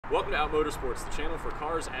Welcome to Out Motorsports, the channel for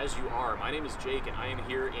cars as you are. My name is Jake and I am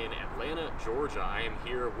here in Atlanta, Georgia. I am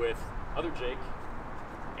here with other Jake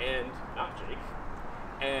and not Jake.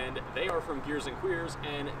 And they are from Gears and Queers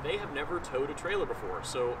and they have never towed a trailer before.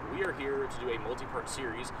 So we are here to do a multi-part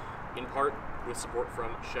series, in part with support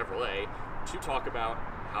from Chevrolet, to talk about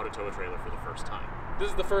how to tow a trailer for the first time. This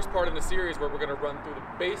is the first part in the series where we're going to run through the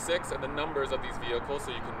basics and the numbers of these vehicles so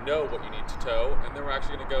you can know what you need to tow, and then we're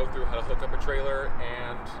actually going to go through how to hook up a trailer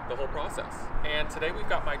and the whole process. And today we've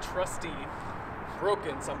got my trusty,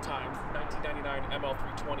 broken sometimes, 1999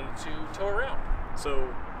 ML320 to tow around.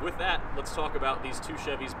 So with that, let's talk about these two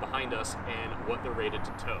Chevys behind us and what they're rated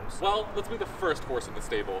to tow. Well, let's be the first horse in the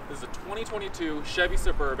stable. This is a 2022 Chevy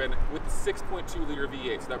Suburban with the 6.2 liter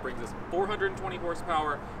V8, so that brings us 420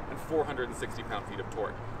 horsepower and 460 pound-feet of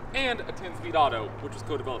torque. And a 10-speed auto, which was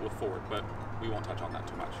co-developed with Ford, but we won't touch on that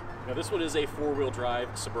too much. Now this one is a four-wheel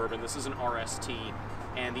drive Suburban. This is an RST.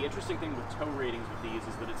 And the interesting thing with tow ratings with these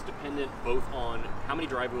is that it's dependent both on how many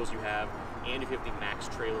drive wheels you have and if you have the max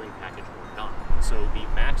trailering package or not. So the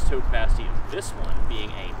max tow capacity of this one, being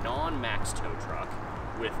a non-max tow truck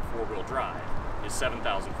with four-wheel drive, is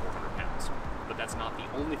 7,400 pounds. But that's not the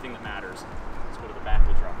only thing that matters. Let's go to the back of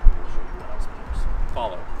the truck and we'll show you what else matters.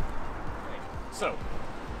 Follow. Okay. So,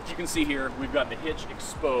 as you can see here, we've got the hitch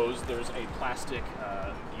exposed. There's a plastic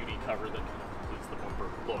beauty cover that kind of completes the bumper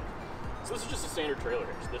look. So this is just a standard trailer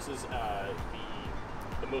hitch. This is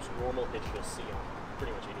the most normal hitch you'll see on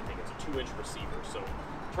pretty much anything. It's a 2-inch receiver. So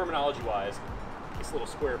terminology-wise, this little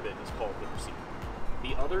square bit is called the receiver.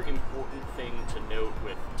 The other important thing to note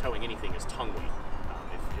with towing anything is tongue weight.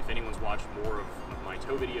 If anyone's watched more of my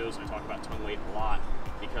tow videos, I talk about tongue weight a lot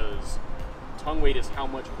because tongue weight is how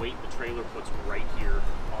much weight the trailer puts right here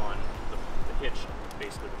on the hitch,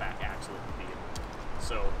 basically the back axle of the vehicle.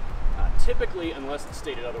 So typically, unless it's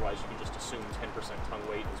stated otherwise, you can just assume 10% tongue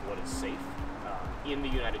weight is what is safe. In the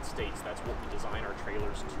United States, that's what we design our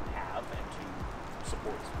trailers to have and to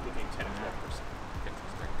support within 10 and 12%.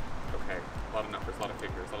 Interesting. Okay, a lot of numbers, a lot of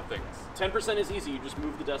figures, a lot of things. 10% is easy, you just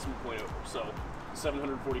move the decimal point over. So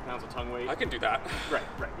 740 pounds of tongue weight. I can do that. Right,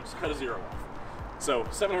 we just cut a zero off. So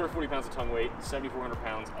 740 pounds of tongue weight, 7,400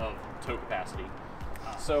 pounds of tow capacity.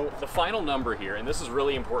 So the final number here, and this is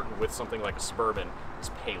really important with something like a Suburban,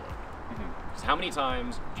 is payload. Because how many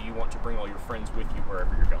times do you want to bring all your friends with you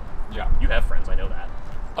wherever you're going? Yeah. You have friends, I know that.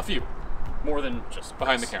 A few. More than just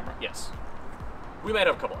behind us. the camera. Yes. We might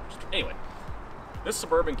have a couple others. Anyway, this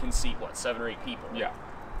Suburban can seat, what, 7 or 8 people? Yeah.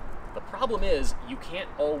 The problem is you can't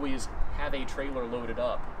always have a trailer loaded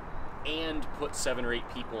up and put 7 or 8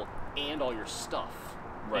 people and all your stuff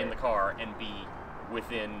in the car and be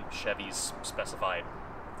within Chevy's specified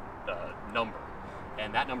number.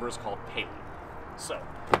 And that number is called payload. So,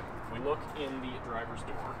 if we look in the driver's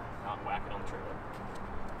door, not whack it on the trailer,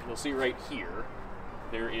 you'll see right here,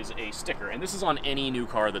 there is a sticker. And this is on any new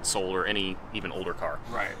car that's sold or any even older car.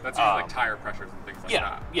 Right, that's usually like tire pressures and things like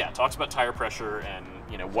that. Yeah, it talks about tire pressure and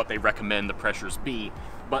what they recommend the pressures be.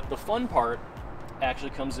 But the fun part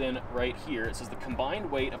actually comes in right here. It says the combined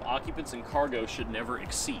weight of occupants and cargo should never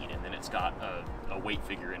exceed, and then it's got a weight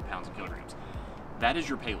figure in pounds and kilograms. That is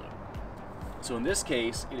your payload. So in this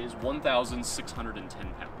case, it is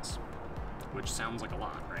 1,610 pounds, which sounds like a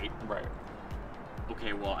lot, right? Right.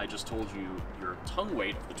 Okay, well, I just told you your tongue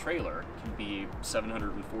weight of the trailer can be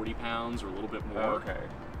 740 pounds or a little bit more. Okay.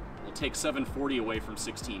 We'll take 740 away from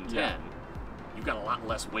 1610. Yeah. You've got a lot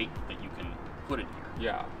less weight that you can put in here.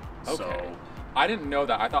 Yeah. Okay. So, I didn't know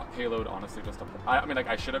that. I thought payload, honestly, just I mean, like,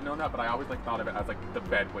 I should have known that, but I always thought of it as the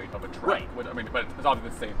bed weight of a truck. Right. I mean, but it's obviously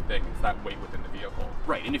the same thing. It's that weight within the vehicle.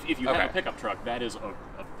 Right. And if you have a pickup truck, that is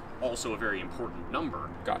also a very important number.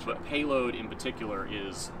 Gotcha. But payload in particular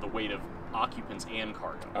is the weight of occupants and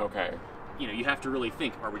cargo. Okay. You have to really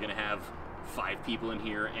think, are we going to have 5 people in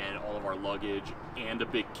here and all of our luggage and a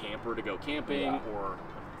big camper to go camping, or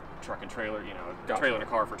a truck and trailer, trailer and a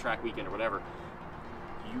car for track weekend or whatever?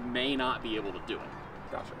 You may not be able to do it.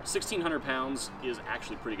 Gotcha. 1,600 pounds is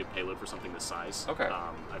actually pretty good payload for something this size. Okay.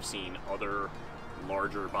 I've seen other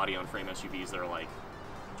larger body-on-frame SUVs that are like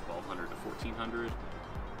 1,200 to 1,400.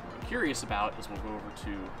 What I'm curious about is we'll go over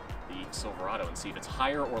to the Silverado and see if it's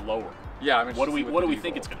higher or lower. Yeah, I mean, what do we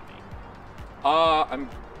think it's going to be? I'm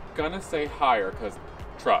gonna say higher because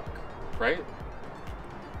truck, right?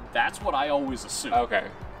 That's what I always assume. Okay.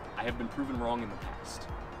 I have been proven wrong in the past.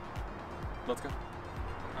 Let's go.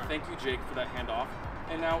 Thank you, Jake, for that handoff.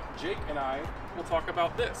 And now Jake and I will talk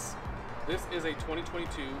about this. This is a 2022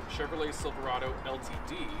 Chevrolet Silverado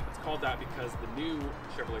LTD. It's called that because the new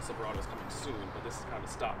Chevrolet Silverado is coming soon, but this is kind of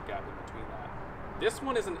a stopgap in between that. This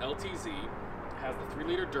one is an LTZ, has the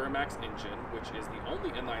 3-liter Duramax engine, which is the only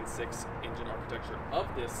inline-6 engine architecture of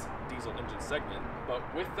this diesel engine segment. But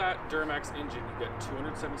with that Duramax engine, you get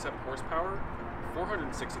 277 horsepower,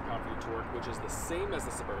 460 pound-feet of torque, which is the same as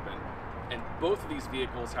the Suburban. And both of these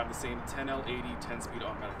vehicles have the same 10L80 10-speed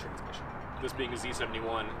automatic transmission. This being a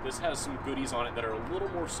Z71, this has some goodies on it that are a little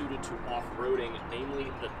more suited to off-roading, namely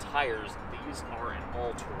the tires. These are an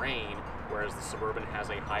all-terrain, whereas the Suburban has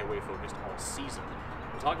a highway-focused all-season.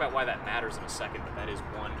 We'll talk about why that matters in a second, but that is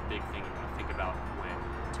one big thing you want to think about when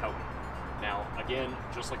towing. Now, again,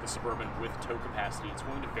 just like the Suburban with tow capacity, it's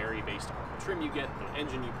going to vary based on the trim you get, the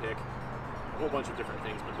engine you pick, a whole bunch of different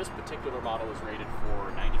things, but this particular model is rated for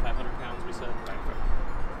 9,500 pounds, we said?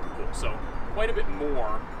 9,500. Cool, so quite a bit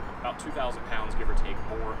more, about 2,000 pounds, give or take,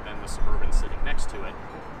 more than the Suburban sitting next to it.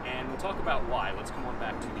 And we'll talk about why. Let's come on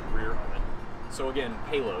back to the rear of it. So again,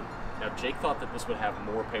 payload. Now, Jake thought that this would have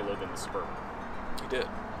more payload than the Suburban. You did.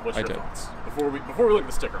 What's your thoughts? Before we look at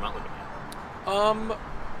the sticker, I'm not looking at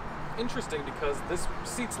it. Interesting, because this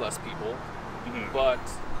seats less people, but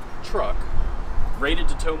truck. Rated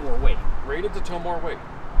to tow more weight. Rated to tow more weight.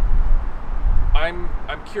 I'm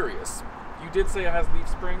curious. You did say it has leaf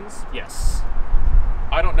springs? Yes.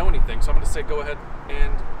 I don't know anything, so I'm going to say go ahead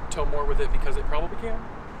and tow more with it because it probably can.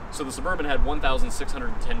 So the Suburban had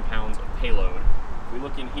 1,610 pounds of payload. If we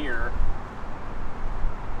look in here,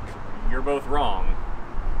 you're both wrong.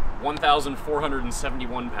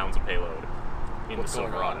 1,471 pounds of payload in the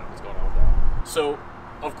Silverado. What's going on with that? So,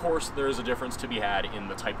 of course, there is a difference to be had in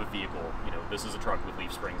the type of vehicle. You know, this is a truck with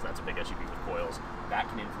leaf springs. That's a big SUV with coils. That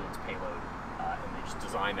can influence payload, and they just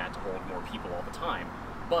design that to hold more people all the time.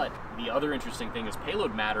 But the other interesting thing is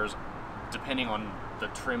payload matters depending on the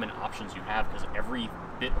trim and options you have, because every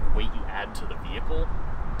bit of weight you add to the vehicle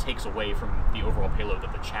takes away from the overall payload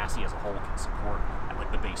that the chassis as a whole can support at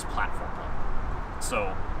like the base platform level.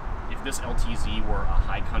 So if this LTZ were a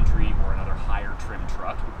high country or another higher trim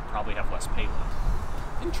truck, it would probably have less payload.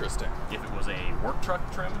 Interesting. If it was a work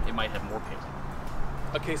truck trim, it might have more payload.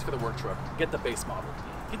 A case for the work truck. Get the base model.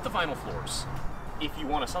 Get the vinyl floors. If you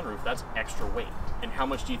want a sunroof, that's extra weight. And how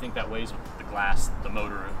much do you think that weighs with the glass, the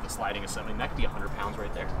motor, the sliding assembly? That could be 100 pounds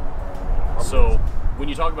right there. So when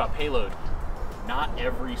you talk about payload, not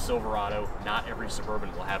every Silverado, not every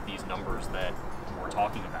Suburban will have these numbers that we're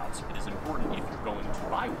talking about. So it is important, if you're going to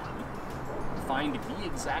buy one, find the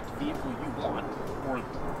exact vehicle you want, or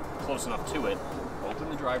close enough to it, open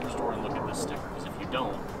the driver's door and look at this sticker, because if you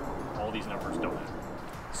don't, all these numbers don't matter.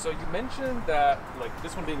 So you mentioned that, like,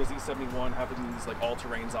 this one being a Z71, having these, like,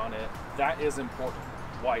 all-terrains on it, that is important.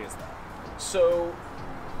 Why is that? So,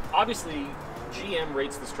 obviously, GM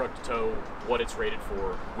rates this truck to tow what it's rated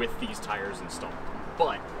for with these tires installed.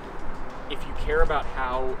 But if you care about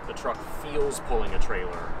how the truck feels pulling a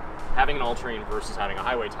trailer, having an all-terrain versus having a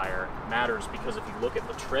highway tire matters, because if you look at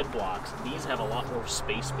the tread blocks, these have a lot more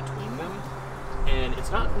space between them. And it's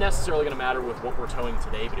not necessarily going to matter with what we're towing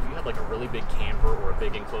today, but if you had like a really big camper or a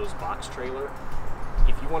big enclosed box trailer,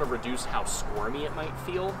 if you want to reduce how squirmy it might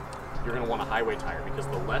feel, you're going to want a highway tire, because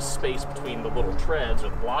the less space between the little treads, or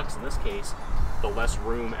the blocks in this case, the less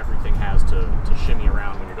room everything has to shimmy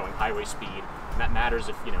around when you're going highway speed. And that matters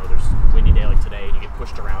if, you know, there's a windy day like today and you get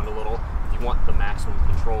pushed around a little. If you want the maximum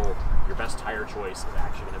control, your best tire choice is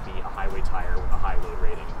actually going to be a highway tire with a high load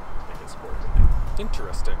rating that can support everything.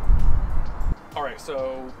 Interesting. All right,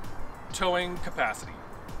 so towing capacity.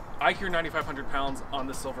 I hear 9,500 pounds on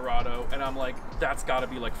the Silverado, and I'm like, that's got to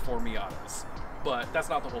be like 4 Miatas. But that's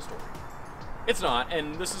not the whole story. It's not,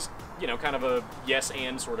 and this is, you know, kind of a yes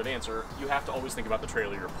and sort of answer. You have to always think about the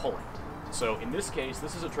trailer you're pulling. So in this case,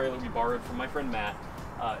 this is a trailer we borrowed from my friend Matt.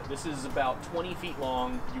 This is about 20 feet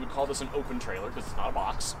long. You would call this an open trailer because it's not a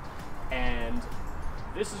box. And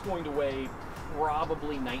this is going to weigh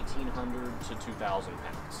probably 1,900 to 2,000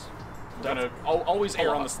 pounds. I'm going to always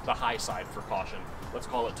err on the high side for caution. Let's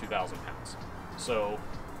call it 2,000 pounds. So,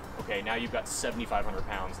 okay, now you've got 7,500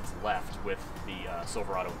 pounds that's left with the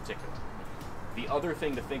Silverado in particular. The other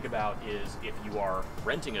thing to think about is if you are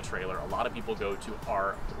renting a trailer, a lot of people go to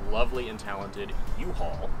our lovely and talented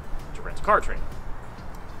U-Haul to rent a car trailer.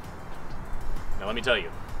 Now let me tell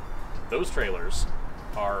you, those trailers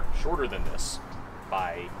are shorter than this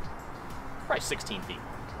by probably 16 feet.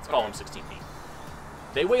 Let's call them 16 feet.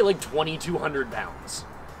 They weigh like 2,200 pounds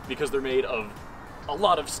because they're made of a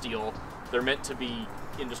lot of steel. They're meant to be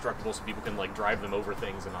indestructible so people can like drive them over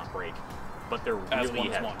things and not break. But they're really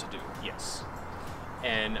heavy. Want to do. Yes.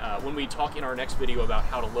 And when we talk in our next video about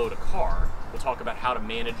how to load a car, we'll talk about how to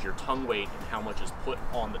manage your tongue weight and how much is put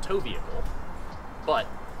on the tow vehicle. But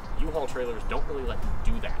U-Haul trailers don't really let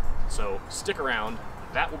you do that. So stick around.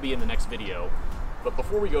 That will be in the next video. But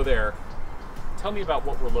before we go there, tell me about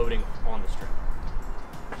what we're loading on this trip.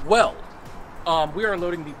 Well, we are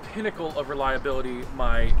loading the pinnacle of reliability,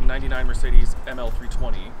 my 99 Mercedes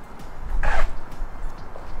ML320. I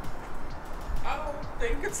don't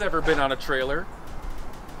think it's ever been on a trailer.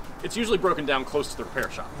 It's usually broken down close to the repair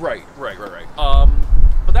shop. Right.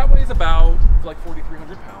 But that weighs about like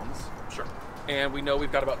 4,300 pounds. Sure. And we know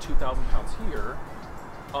we've got about 2,000 pounds here.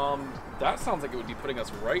 That sounds like it would be putting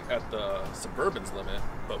us right at the Suburban's limit,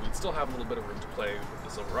 but we'd still have a little bit of room to play with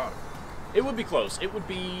the Silverado. It would be close. It would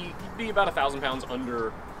be about 1,000 pounds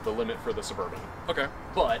under the limit for the Suburban. Okay.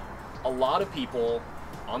 But a lot of people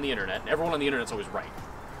on the internet, and everyone on the internet's always right,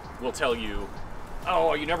 will tell you,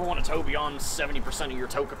 oh, you never want to tow beyond 70% of your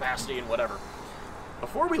tow capacity and whatever.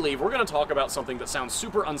 Before we leave, we're going to talk about something that sounds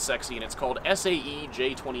super unsexy, and it's called SAE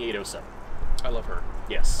J2807. I love her.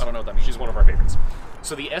 Yes. I don't know what that means. She's one of our favorites.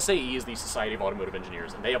 So the SAE is the Society of Automotive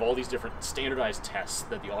Engineers, and they have all these different standardized tests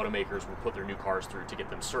that the automakers will put their new cars through to get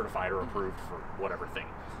them certified or approved for whatever thing.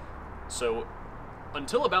 So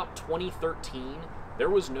until about 2013, there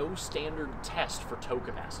was no standard test for tow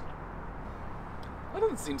capacity. That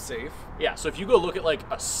doesn't seem safe. Yeah, so if you go look at like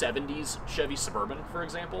a 70s Chevy Suburban, for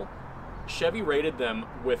example, Chevy rated them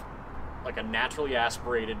with like a naturally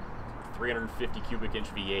aspirated 350 cubic inch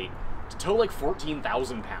V8 to tow like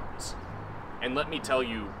 14,000 pounds. And let me tell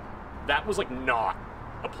you, that was like not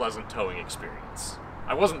a pleasant towing experience.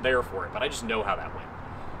 I wasn't there for it, but I just know how that went.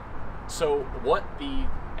 So what the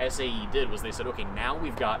SAE did was they said, okay, now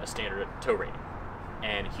we've got a standard tow rating,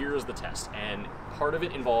 and here's the test. And part of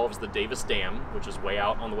it involves the Davis Dam, which is way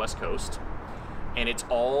out on the West Coast, and it's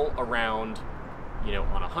all around, you know,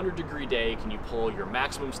 on a 100-degree day, can you pull your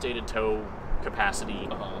maximum stated tow capacity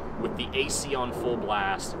with the AC on full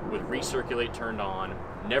blast, with recirculate turned on,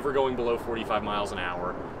 never going below 45 miles an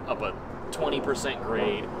hour, up a 20%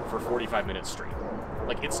 grade for 45 minutes straight.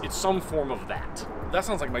 Like, it's some form of that. That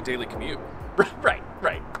sounds like my daily commute. Right.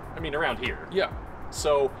 I mean, around here. Yeah.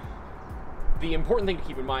 So the important thing to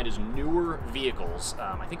keep in mind is newer vehicles.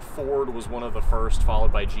 I think Ford was one of the first,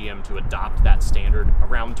 followed by GM, to adopt that standard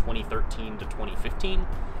around 2013 to 2015.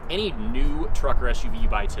 Any new truck or SUV you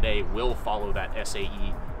buy today will follow that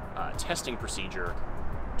SAE testing procedure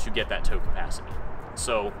to get that tow capacity.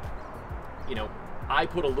 So, you know, I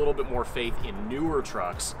put a little bit more faith in newer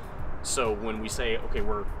trucks. So when we say, okay,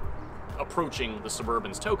 we're approaching the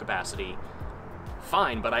Suburban's tow capacity,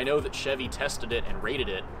 fine, but I know that Chevy tested it and rated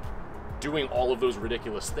it doing all of those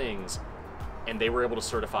ridiculous things, and they were able to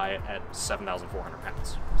certify it at 7,400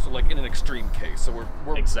 pounds. So like in an extreme case, so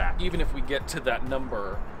we're exactly, even if we get to that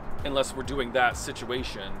number, unless we're doing that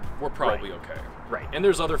situation, we're probably okay. Right, and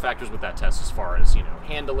there's other factors with that test as far as, you know,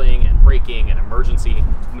 handling and braking and emergency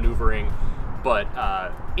maneuvering, but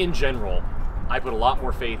in general, I put a lot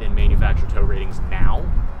more faith in manufacturer tow ratings now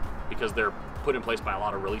because they're put in place by a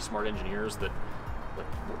lot of really smart engineers that, like,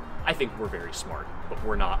 I think we're very smart, but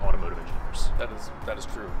we're not automotive engineers. That is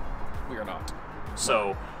true. We are not.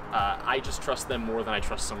 So I just trust them more than I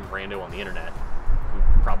trust some rando on the internet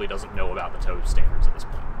who probably doesn't know about the tow standards at this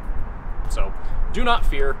point. So do not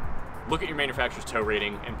fear. Look at your manufacturer's tow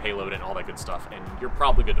rating and payload and all that good stuff, and you're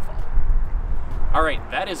probably good to follow. All right,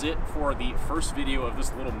 that is it for the first video of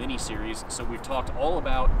this little mini-series. So we've talked all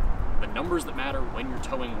about the numbers that matter when you're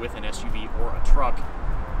towing with an SUV or a truck.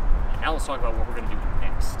 And now let's talk about what we're going to do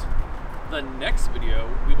next. The next video,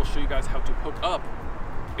 we will show you guys how to hook up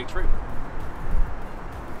a trailer.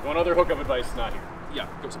 One other hookup advice, not here. Yeah,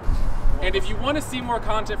 go somewhere. And if you want to see more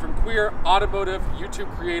content from queer automotive YouTube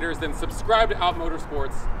creators, then subscribe to Out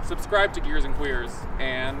Motorsports, subscribe to Gears and Queers,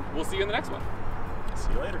 and we'll see you in the next one.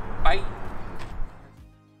 See you later. Bye.